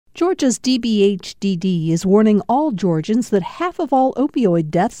Georgia's DBHDD is warning all Georgians that half of all opioid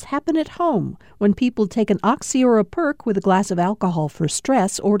deaths happen at home when people take an Oxy or a Perk with a glass of alcohol for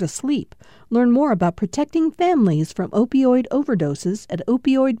stress or to sleep. Learn more about protecting families from opioid overdoses at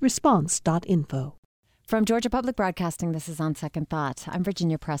opioidresponse.info. From Georgia Public Broadcasting, this is On Second Thought. I'm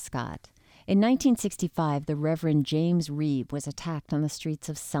Virginia Prescott. In 1965, the Reverend James Reeb was attacked on the streets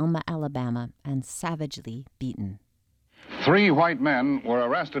of Selma, Alabama, and savagely beaten. 3 white men were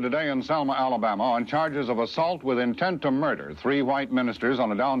arrested today in Selma, Alabama on charges of assault with intent to murder 3 white ministers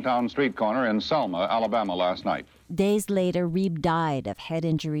on a downtown street corner in Selma, Alabama last night. Days later, Reeb died of head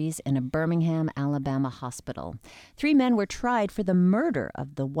injuries in a Birmingham, Alabama hospital. 3 men were tried for the murder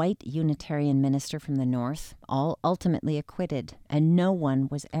of the white Unitarian minister from the North, all ultimately acquitted, and no one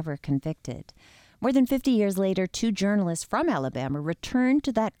was ever convicted. More than 50 years later, 2 journalists from Alabama returned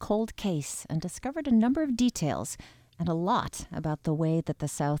to that cold case and discovered a number of details and a lot about the way that the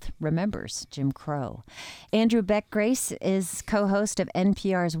South remembers Jim Crow. Andrew Beck-Grace is co-host of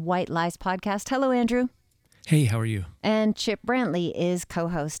NPR's White Lies podcast. Hello, Andrew. Hey, how are you? And Chip Brantley is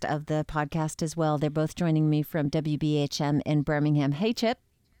co-host of the podcast as well. They're both joining me from WBHM in Birmingham. Hey, Chip.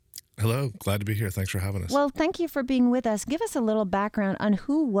 Hello. Glad to be here. Thanks for having us. Well, thank you for being with us. Give us a little background on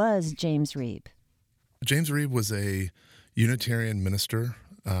who was James Reeb. James Reeb was a Unitarian minister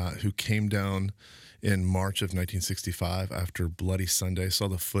who came down in March of 1965 after Bloody Sunday. Saw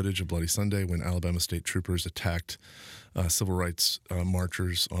the footage of Bloody Sunday when Alabama state troopers attacked civil rights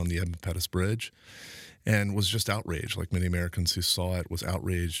marchers on the Edmund Pettus Bridge, and was just outraged, like many Americans who saw it, was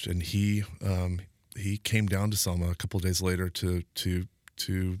outraged. And he came down to Selma a couple of days later to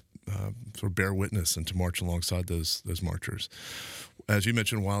sort of bear witness and to march alongside those marchers. As you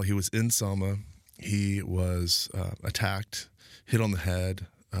mentioned, while he was in Selma, he was attacked, hit on the head.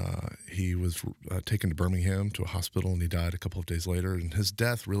 He was taken to Birmingham to a hospital, and he died a couple of days later. And his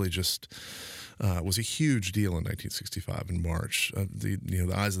death really just was a huge deal in 1965 in March. The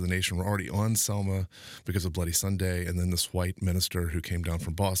eyes of the nation were already on Selma because of Bloody Sunday, and then this white minister who came down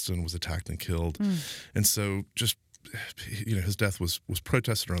from Boston was attacked and killed. And so just his death was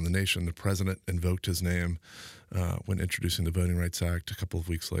protested around the nation. The president invoked his name when introducing the Voting Rights Act a couple of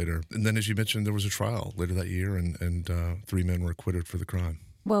weeks later. And then, as you mentioned, there was a trial later that year, and 3 men were acquitted for the crime.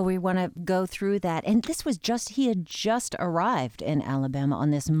 Well, we want to go through that. And this was he had just arrived in Alabama on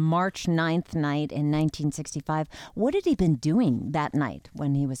this March 9th night in 1965. What had he been doing that night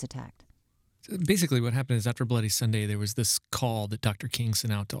when he was attacked? Basically, what happened is after Bloody Sunday, there was this call that Dr. King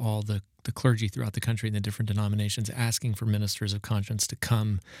sent out to all the clergy throughout the country and the different denominations asking for ministers of conscience to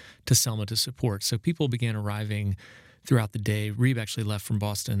come to Selma to support. So people began arriving throughout the day. Reeb actually left from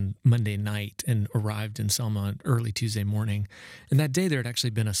Boston Monday night and arrived in Selma early Tuesday morning. And that day there had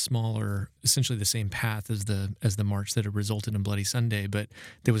actually been a smaller, essentially the same path as the march that had resulted in Bloody Sunday, but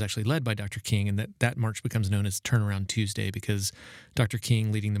that was actually led by Dr. King, and that march becomes known as Turnaround Tuesday because Dr.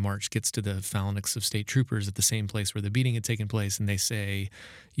 King leading the march gets to the phalanx of state troopers at the same place where the beating had taken place, and they say,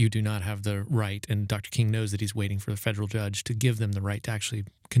 "You do not have the right," and Dr. King knows that he's waiting for the federal judge to give them the right to actually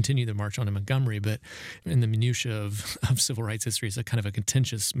continue the march on to Montgomery. But in the minutia of civil rights history, it's a kind of a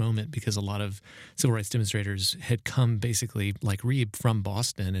contentious moment because a lot of civil rights demonstrators had come basically like Reeb from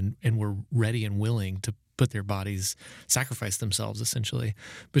Boston and were ready and willing to put their bodies, sacrifice themselves essentially.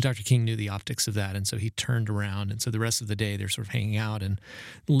 But Dr. King knew the optics of that, and so he turned around. And so the rest of the day they're sort of hanging out. And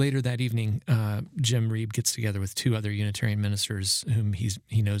later that evening, Jim Reeb gets together with 2 other Unitarian ministers whom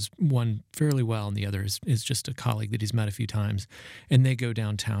he knows, one fairly well and the other is just a colleague that he's met a few times. And they go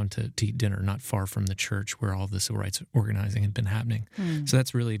downtown to eat dinner not far from the church where all the civil rights organizing had been happening. So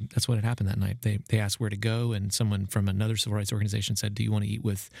that's what had happened that night. They asked where to go, and someone from another civil rights organization said, "Do you want to eat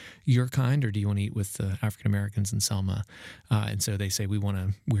with your kind, or do you want to eat with African Americans in Selma?" And so they say,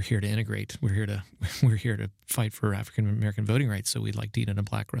 we're here to integrate. We're here to fight for African American voting rights. So we'd like to eat in a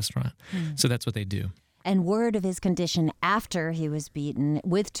black restaurant. So that's what they do. And word of his condition after he was beaten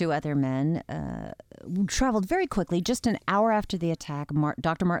with 2 other men traveled very quickly. Just an hour after the attack,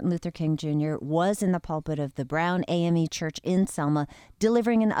 Dr. Martin Luther King Jr. was in the pulpit of the Brown AME Church in Selma,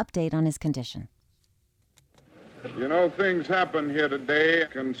 delivering an update on his condition. You know, things happened here today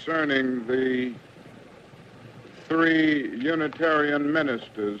concerning the 3 Unitarian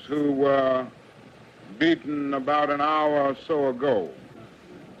ministers who were beaten about an hour or so ago.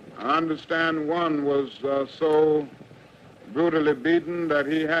 I understand one was so brutally beaten that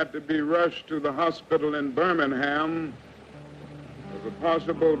he had to be rushed to the hospital in Birmingham with a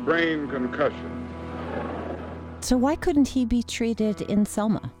possible brain concussion. So why couldn't he be treated in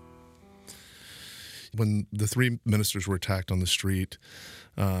Selma? When the three ministers were attacked on the street,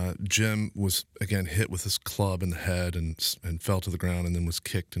 Jim was, again, hit with this club in the head and fell to the ground and then was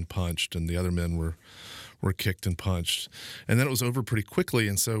kicked and punched, and the other men were kicked and punched. And then it was over pretty quickly,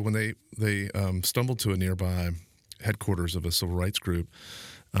 and so when they stumbled to a nearby headquarters of a civil rights group,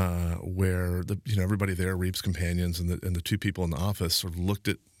 where everybody there, Reeb's companions and the two people in the office, sort of looked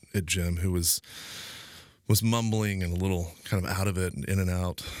at Jim, who was mumbling and a little kind of out of it and in and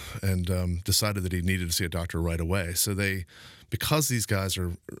out, and decided that he needed to see a doctor right away. So because these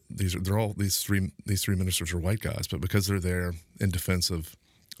three ministers are white guys, but because they're there in defense of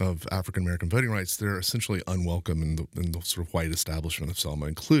African American voting rights, they're essentially unwelcome in the sort of white establishment of Selma,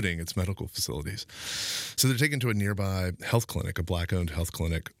 including its medical facilities. So they're taken to a nearby health clinic, a black-owned health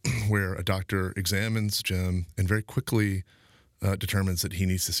clinic, where a doctor examines Jim and very quickly determines that he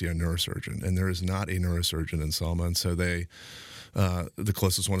needs to see a neurosurgeon, and there is not a neurosurgeon in Selma, and so the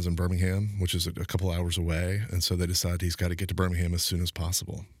closest one is in Birmingham, which is a couple hours away, and so they decide he's got to get to Birmingham as soon as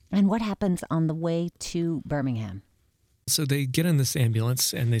possible. And what happens on the way to Birmingham? So they get in this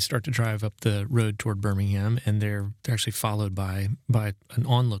ambulance and they start to drive up the road toward Birmingham, and they're actually followed by an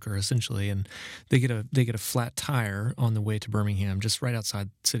onlooker essentially, and they get a flat tire on the way to Birmingham, just right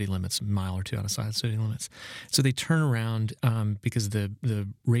outside city limits, a mile or two outside city limits. So they turn around because the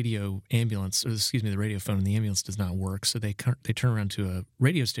radio phone in the ambulance does not work. So they turn around to a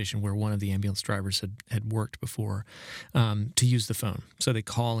radio station where one of the ambulance drivers had worked before to use the phone. So they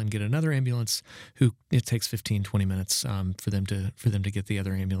call and get another ambulance. It takes 15-20 minutes. For them to get the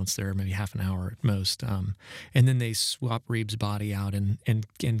other ambulance there, maybe half an hour at most, and then they swap Reeb's body out and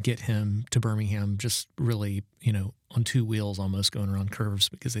get him to Birmingham, just really on two wheels almost, going around curves,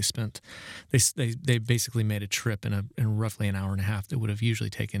 because they basically made a trip in roughly an hour and a half that would have usually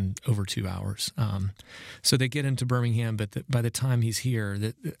taken over 2 hours. So they get into Birmingham, but by the time he's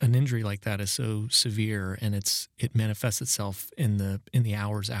here, an injury like that is so severe, and it manifests itself in the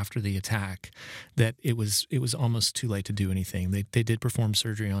hours after the attack, that it was almost too late to do anything. They did perform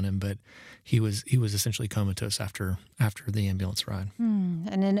surgery on him, but he was essentially comatose after the ambulance ride.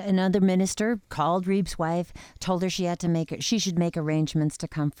 And then another minister called Reeb's wife, told her she should make arrangements to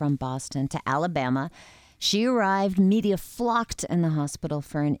come from Boston to Alabama. She arrived, media flocked in the hospital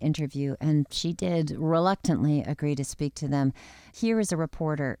for an interview, and she did reluctantly agree to speak to them. Here is a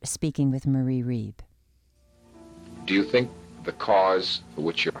reporter speaking with Marie Reeb. Do you think the cause for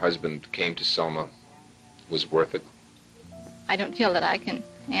which your husband came to Selma was worth it? I don't feel that I can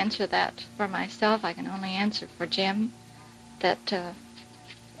answer that for myself. I can only answer for Jim, that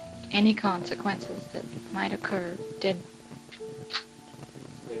any consequences that might occur did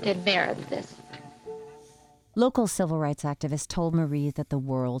merit this. Local civil rights activists told Marie that the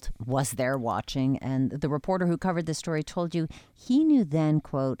world was there watching, and the reporter who covered the story told you he knew then,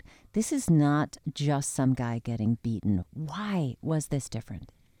 quote, "This is not just some guy getting beaten. Why was this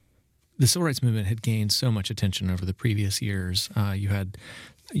different?" The civil rights movement had gained so much attention over the previous years. You had,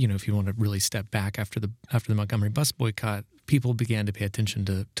 if you want to really step back after the Montgomery bus boycott, people began to pay attention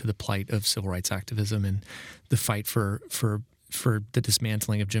to the plight of civil rights activism and the fight for the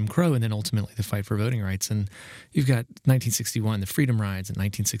dismantling of Jim Crow, and then ultimately the fight for voting rights. And you've got 1961, the Freedom Rides, and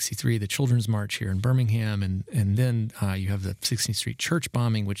 1963, the Children's March here in Birmingham, and then you have the 16th Street church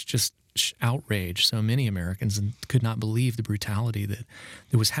bombing, which just outraged so many Americans and could not believe the brutality that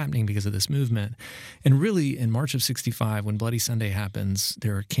was happening because of this movement. And really, in March of 65, when Bloody Sunday happens,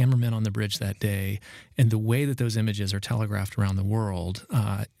 there are cameramen on the bridge that day, and the way that those images are telegraphed around the world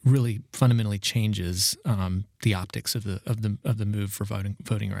really fundamentally changes the optics of the move for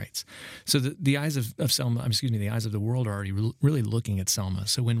voting rights. So the eyes of Selma, the eyes of the world are already really looking at Selma.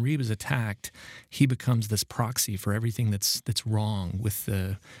 So when Reeb is attacked, he becomes this proxy for everything that's wrong with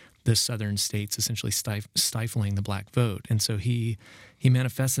the southern states essentially stifling the black vote. And so he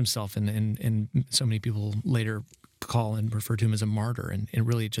manifests himself, and so many people later call and refer to him as a martyr. And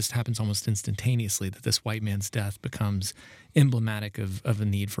really it just happens almost instantaneously that this white man's death becomes emblematic of a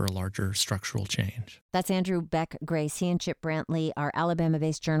need for a larger structural change. That's Andrew Beck Grace. He and Chip Brantley are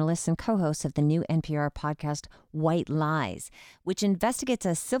Alabama-based journalists and co-hosts of the new NPR podcast White Lies, which investigates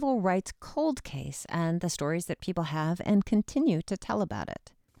a civil rights cold case and the stories that people have and continue to tell about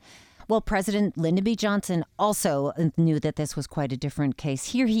it. Well, President Lyndon B. Johnson also knew that this was quite a different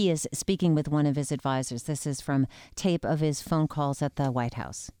case. Here he is speaking with one of his advisors. This is from tape of his phone calls at the White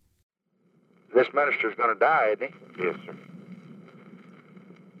House. This minister's going to die, isn't he? Yes, sir.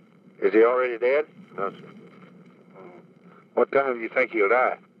 Is he already dead? No, sir. What time do you think he'll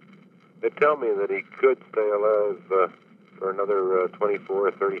die? They tell me that he could stay alive for another 24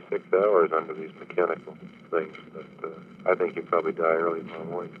 or 36 hours under these mechanical things, but I think he'll probably die early tomorrow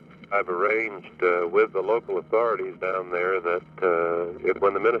morning. I've arranged with the local authorities down there that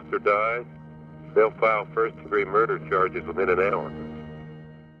when the minister dies, they'll file first-degree murder charges within an hour.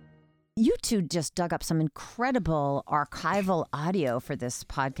 You two just dug up some incredible archival audio for this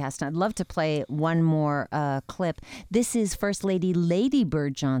podcast. I'd love to play one more clip. This is First Lady Lady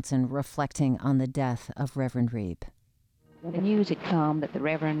Bird Johnson reflecting on the death of Reverend Reeb. When the news had come that the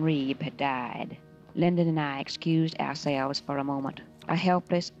Reverend Reeb had died, Lyndon and I excused ourselves for a moment, a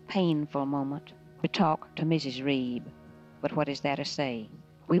helpless, painful moment, to talk to Mrs. Reeb. But what is there to say?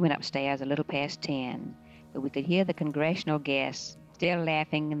 We went upstairs a little past 10, but we could hear the congressional guests still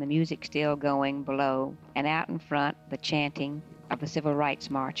laughing and the music still going below, and out in front, the chanting of the civil rights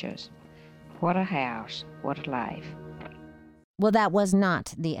marchers. What a house, what a life. Well, that was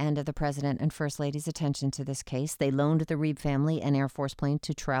not the end of the President and First Lady's attention to this case. They loaned the Reeb family an Air Force plane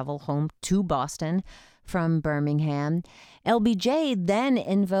to travel home to Boston from Birmingham. LBJ then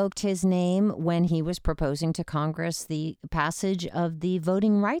invoked his name when he was proposing to Congress the passage of the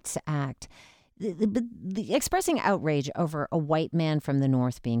Voting Rights Act. Expressing outrage over a white man from the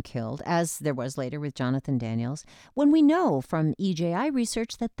North being killed, as there was later with Jonathan Daniels, when we know from EJI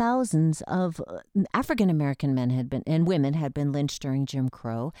research that thousands of African-American men and women had been lynched during Jim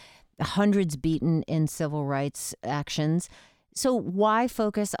Crow, hundreds beaten in civil rights actions. So why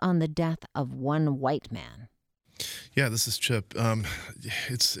focus on the death of one white man? Yeah, this is Chip.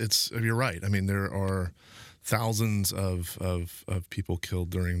 You're right. I mean, there are thousands of people killed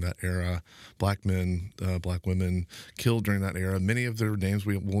during that era, black men, black women killed during that era. Many of their names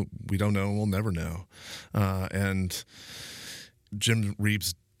we don't know and we'll never know. And Jim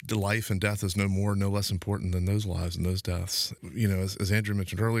Reeb's life and death is no less important than those lives and those deaths. You know, as Andrew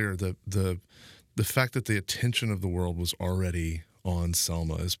mentioned earlier, the fact that the attention of the world was already on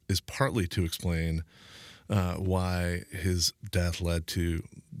Selma is partly to explain why his death led to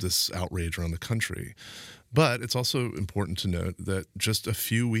this outrage around the country. But it's also important to note that just a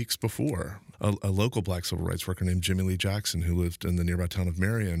few weeks before, a local black civil rights worker named Jimmy Lee Jackson, who lived in the nearby town of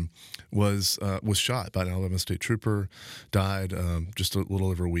Marion, was shot by an Alabama state trooper, died just a little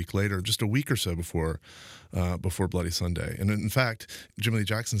over a week later, just a week or so before Bloody Sunday. And in fact, Jimmy Lee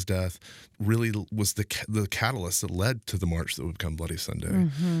Jackson's death really was the catalyst that led to the march that would become Bloody Sunday.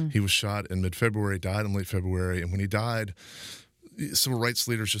 Mm-hmm. He was shot in mid-February, died in late February, and when he died, civil rights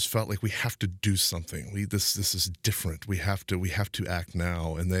leaders just felt like we have to do something. This is different. We have to act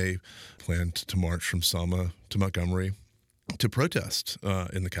now. And they planned to march from Selma to Montgomery to protest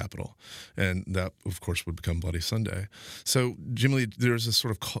in the Capitol. And that, of course, would become Bloody Sunday. So there's a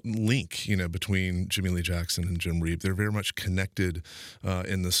sort of link, between Jimmy Lee Jackson and Jim Reeb. They're very much connected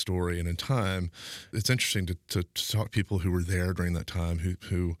in the story and in time. It's interesting to talk to people who were there during that time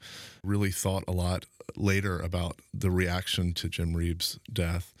who really thought a lot later about the reaction to Jim Reeb's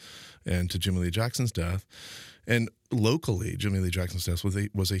death and to Jimmy Lee Jackson's death. And locally, Jimmy Lee Jackson's death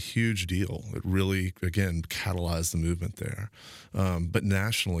was a huge deal. It really, again, catalyzed the movement there. But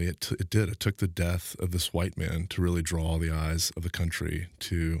nationally, it took the death of this white man to really draw the eyes of the country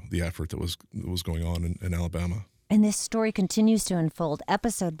to the effort that was going on in Alabama. And this story continues to unfold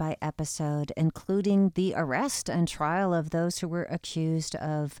episode by episode, including the arrest and trial of those who were accused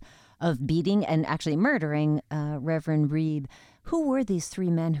of beating and actually murdering Reverend Reeb. Who were these three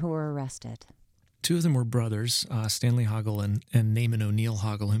men who were arrested? Two of them were brothers, Stanley Hoggle and Naaman O'Neill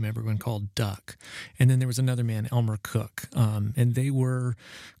Hoggle, whom everyone called Duck. And then there was another man, Elmer Cook. And they were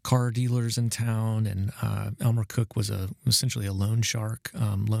car dealers in town. And Elmer Cook was essentially a loan shark,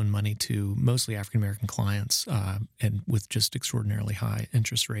 loaned money to mostly African-American clients and with just extraordinarily high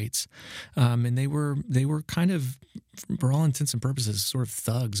interest rates. And they were kind of, for all intents and purposes, sort of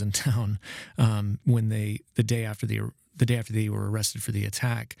thugs in town when the day after they were arrested for the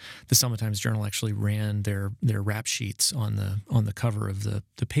attack. The Selma Times-Journal actually ran their rap sheets on the cover of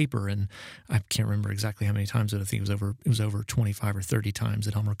the paper, and I can't remember exactly how many times, but I think it was over 25 or 30 times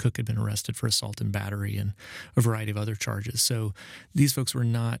that Elmer Cook had been arrested for assault and battery and a variety of other charges. So these folks were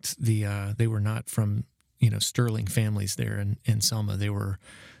not they were not from sterling families there in Selma. They were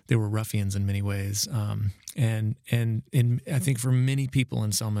ruffians in many ways, and I think for many people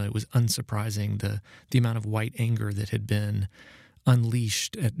in Selma, it was unsurprising the amount of white anger that had been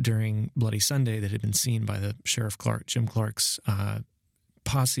unleashed during Bloody Sunday, that had been seen by the Sheriff Jim Clark's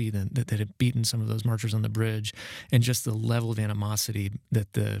posse that had beaten some of those marchers on the bridge, and just the level of animosity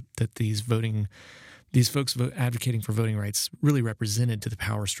that these voting these folks advocating for voting rights really represented to the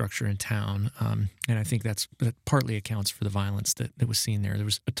power structure in town. And I think that partly accounts for the violence that was seen there. There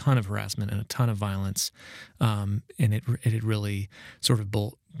was a ton of harassment and a ton of violence, and it had really sort of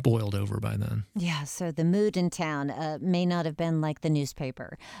boiled over by then. Yeah, so the mood in town may not have been like the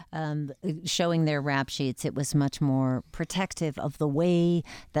newspaper showing their rap sheets. It was much more protective of the way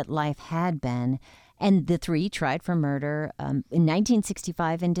that life had been. And the three tried for murder in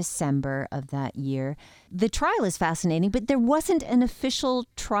 1965 in December of that year. The trial is fascinating, but there wasn't an official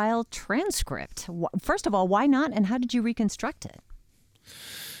trial transcript. First of all, why not, and how did you reconstruct it?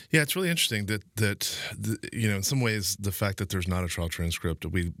 Yeah, it's really interesting that in some ways the fact that there's not a trial transcript,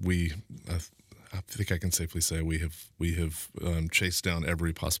 I think I can safely say we have chased down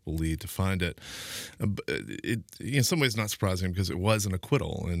every possible lead to find it. It in some ways not surprising because it was an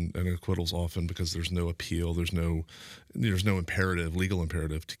acquittal, and an acquittal's often because there's no appeal, there's no legal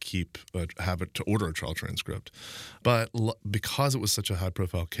imperative to order a trial transcript. But because it was such a high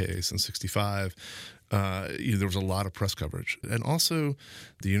profile case in '65. There was a lot of press coverage. And also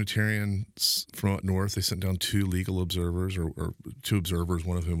the Unitarians from up north, they sent down two legal observers or two observers,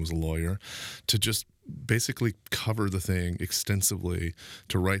 one of whom was a lawyer, to just basically cover the thing extensively,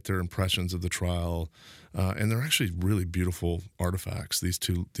 to write their impressions of the trial. And they're actually really beautiful artifacts, these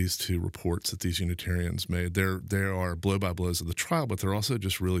two reports that these Unitarians made. They are blow-by-blows of the trial, but they're also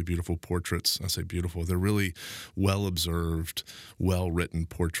just really beautiful portraits. I say beautiful. They're really well-observed, well-written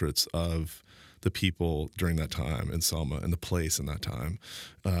portraits of the people during that time in Selma and the place in that time.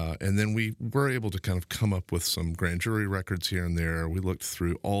 And then we were able to kind of come up with some grand jury records here and there. We looked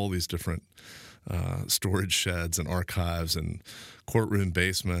through all these different storage sheds and archives and courtroom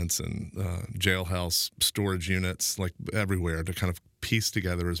basements and jailhouse storage units, like everywhere, to kind of piece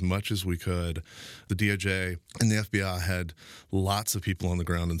together as much as we could. The DOJ and the FBI had lots of people on the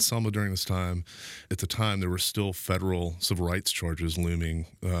ground in Selma during this time. At the time, there were still federal civil rights charges looming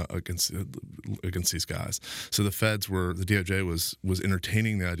against these guys. So the DOJ was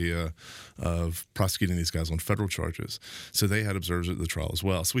entertaining the idea of prosecuting these guys on federal charges. So they had observers at the trial as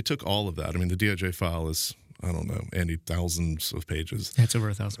well. So we took all of that. I mean, the DOJ file is, I don't know, Andy, thousands of pages. Yeah, it's over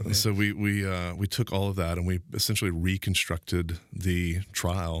 1,000 pages. So we took all of that and we essentially reconstructed the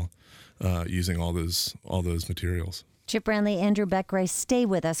trial using all those materials. Chip Brantley, Andrew Beck Grace, stay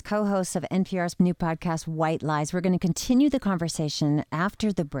with us, co-hosts of NPR's new podcast, White Lies. We're going to continue the conversation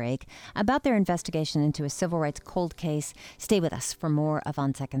after the break about their investigation into a civil rights cold case. Stay with us for more of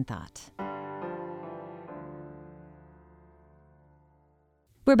On Second Thought.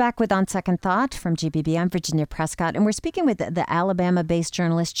 We're back with On Second Thought from GPB. I'm Virginia Prescott, and we're speaking with the Alabama-based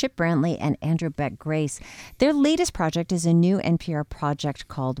journalists Chip Brantley and Andrew Beck Grace. Their latest project is a new NPR project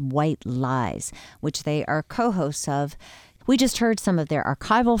called White Lies, which they are co-hosts of. We just heard some of their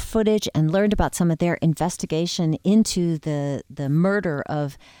archival footage and learned about some of their investigation into the murder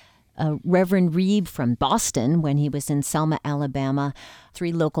of Reverend Reeb from Boston when he was in Selma, Alabama.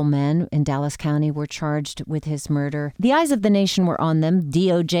 3 local men in Dallas County were charged with his murder. The eyes of the nation were on them,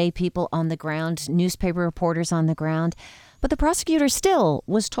 DOJ people on the ground, newspaper reporters on the ground. But the prosecutor still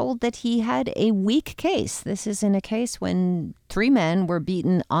was told that he had a weak case. This is in a case when 3 men were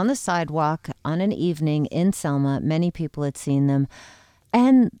beaten on the sidewalk on an evening in Selma. Many people had seen them.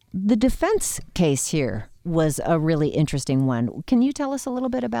 And the defense case here was a really interesting one. Can you tell us a little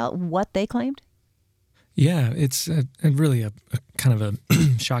bit about what they claimed? Yeah, it's really a kind of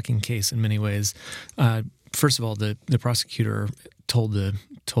a shocking case in many ways. First of all, the prosecutor told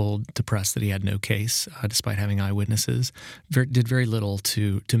the press that he had no case, despite having eyewitnesses. Did very little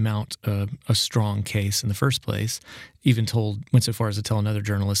to mount a strong case in the first place. Even went so far as to tell another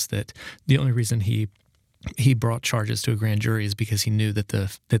journalist that the only reason he brought charges to a grand jury is because he knew that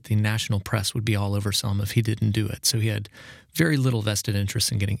the national press would be all over Selma if he didn't do it. So he had very little vested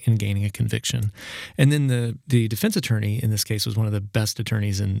interest in gaining a conviction. And then the defense attorney in this case was one of the best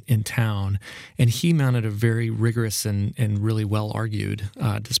attorneys in town, and he mounted a very rigorous and really well argued,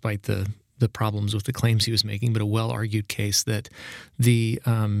 despite the problems with the claims he was making, but a well-argued case that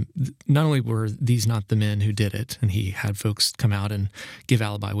not only were these not the men who did it, and he had folks come out and give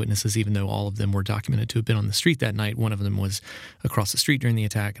alibi witnesses, even though all of them were documented to have been on the street that night. One of them was across the street during the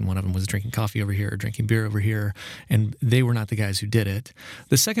attack, and one of them was drinking coffee over here, drinking beer over here, and they were not the guys who did it.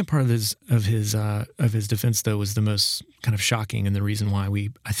 The second part of his defense, though, was the most kind of shocking, and the reason why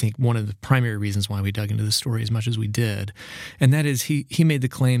I think one of the primary reasons why we dug into the story as much as we did, and that is he made the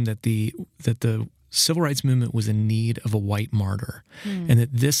claim that the civil rights movement was in need of a white martyr, and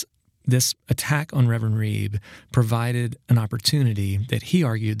that this attack on Reverend Reeb provided an opportunity that he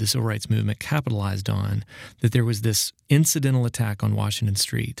argued the civil rights movement capitalized on, that there was this incidental attack on Washington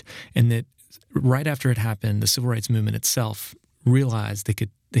Street, and that right after it happened, the civil rights movement itself realized they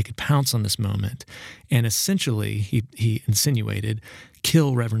could pounce on this moment, and essentially he insinuated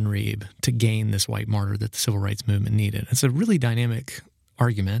kill Reverend Reeb to gain this white martyr that the civil rights movement needed. It's a really dynamic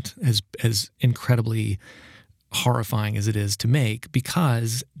argument, as incredibly horrifying as it is to make,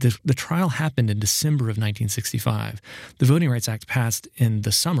 because the trial happened in December of 1965. The Voting Rights Act passed in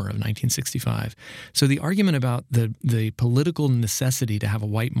the summer of 1965. So the argument about the political necessity to have a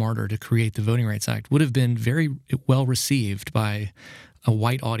white martyr to create the Voting Rights Act would have been very well received by a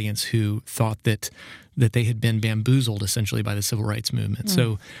white audience who thought that they had been bamboozled essentially by the civil rights movement.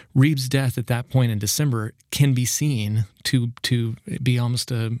 So Reeb's death at that point in December can be seen to be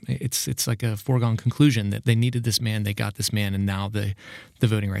almost it's like a foregone conclusion that they needed this man, they got this man, and now the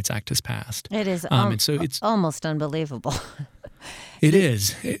Voting Rights Act has passed. It is and so it's almost unbelievable. It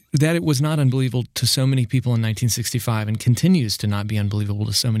is. That it was not unbelievable to so many people in 1965 and continues to not be unbelievable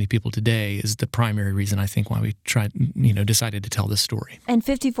to so many people today is the primary reason, I think, why we decided to tell this story. And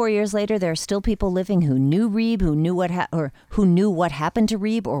 54 years later, there are still people living who knew Reeb, who knew what happened to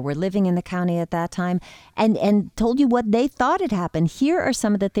Reeb, or were living in the county at that time, and told you what they thought had happened. Here are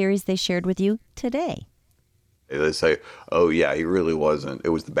some of the theories they shared with you today. They say, oh, yeah, he really wasn't. It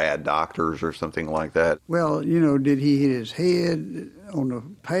was the bad doctors or something like that. Well, did he hit his head on the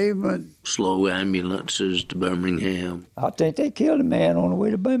pavement? Slow ambulances to Birmingham. I think they killed a man on the way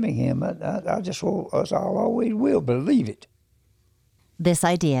to Birmingham. I'll always will believe it. This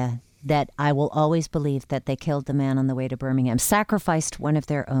idea that I will always believe that they killed the man on the way to Birmingham, sacrificed one of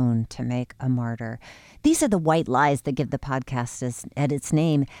their own to make a martyr. These are the white lies that give the podcast its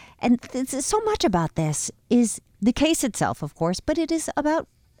name. And so much about this is the case itself, of course, but it is about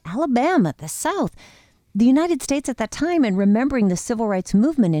Alabama, the South, the United States at that time, and remembering the civil rights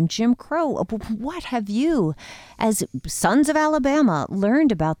movement and Jim Crow. What have you, as sons of Alabama,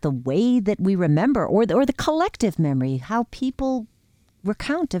 learned about the way that we remember, or the collective memory, how people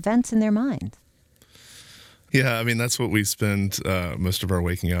recount events in their minds? Yeah, I mean, that's what we spend most of our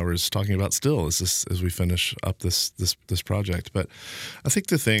waking hours talking about still as we finish up this project. But I think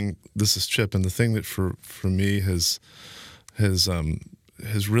this is Chip, and the thing that for me has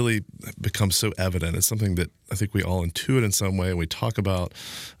really become so evident. It's something that I think we all intuit in some way, and we talk about,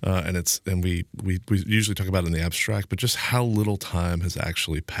 and we usually talk about it in the abstract, but just how little time has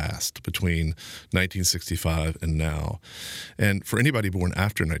actually passed between 1965 and now. And for anybody born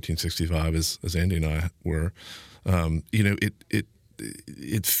after 1965, as Andy and I were,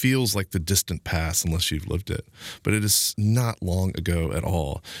 it feels like the distant past unless you've lived it. But it is not long ago at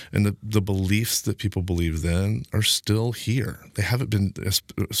all. And the beliefs that people believed then are still here. They haven't been,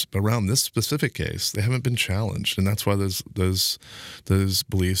 around this specific case, they haven't been challenged. And that's why those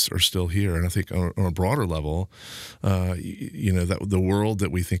beliefs are still here. And I think on a broader level, that the world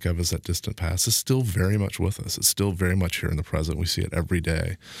that we think of as that distant past is still very much with us. It's still very much here in the present. We see it every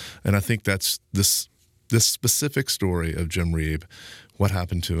day. And I think that's this specific story of Jim Reeb, what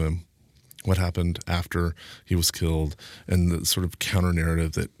happened to him, what happened after he was killed, and the sort of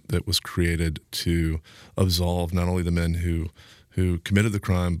counter-narrative that was created to absolve not only the men who committed the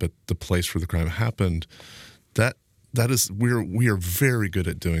crime, but the place where the crime happened, that is, we are very good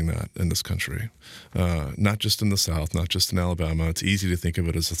at doing that in this country, not just in the South, not just in Alabama. It's easy to think of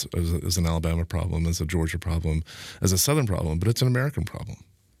it as an Alabama problem, as a Georgia problem, as a Southern problem, but it's an American problem.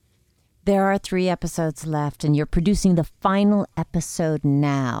 There are 3 episodes left, and you're producing the final episode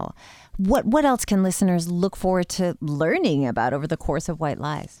now. What else can listeners look forward to learning about over the course of White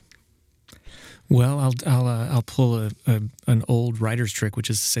Lies? Well, I'll pull an old writer's trick, which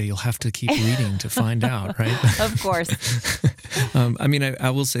is to say you'll have to keep reading to find out, right? Of course. I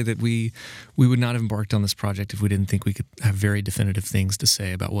will say that we would not have embarked on this project if we didn't think we could have very definitive things to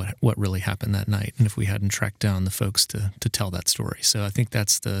say about what really happened that night, and if we hadn't tracked down the folks to tell that story. So I think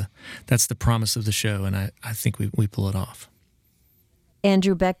that's the promise of the show, and I think we pull it off.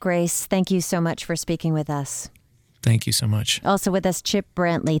 Andrew Beck Grace, thank you so much for speaking with us. Thank you so much. Also with us, Chip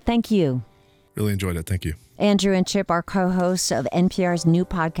Brantley. Thank you. Really enjoyed it. Thank you. Andrew and Chip are co-hosts of NPR's new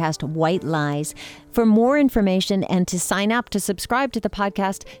podcast, White Lies. For more information and to sign up to subscribe to the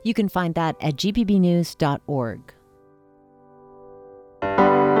podcast, you can find that at gpbnews.org.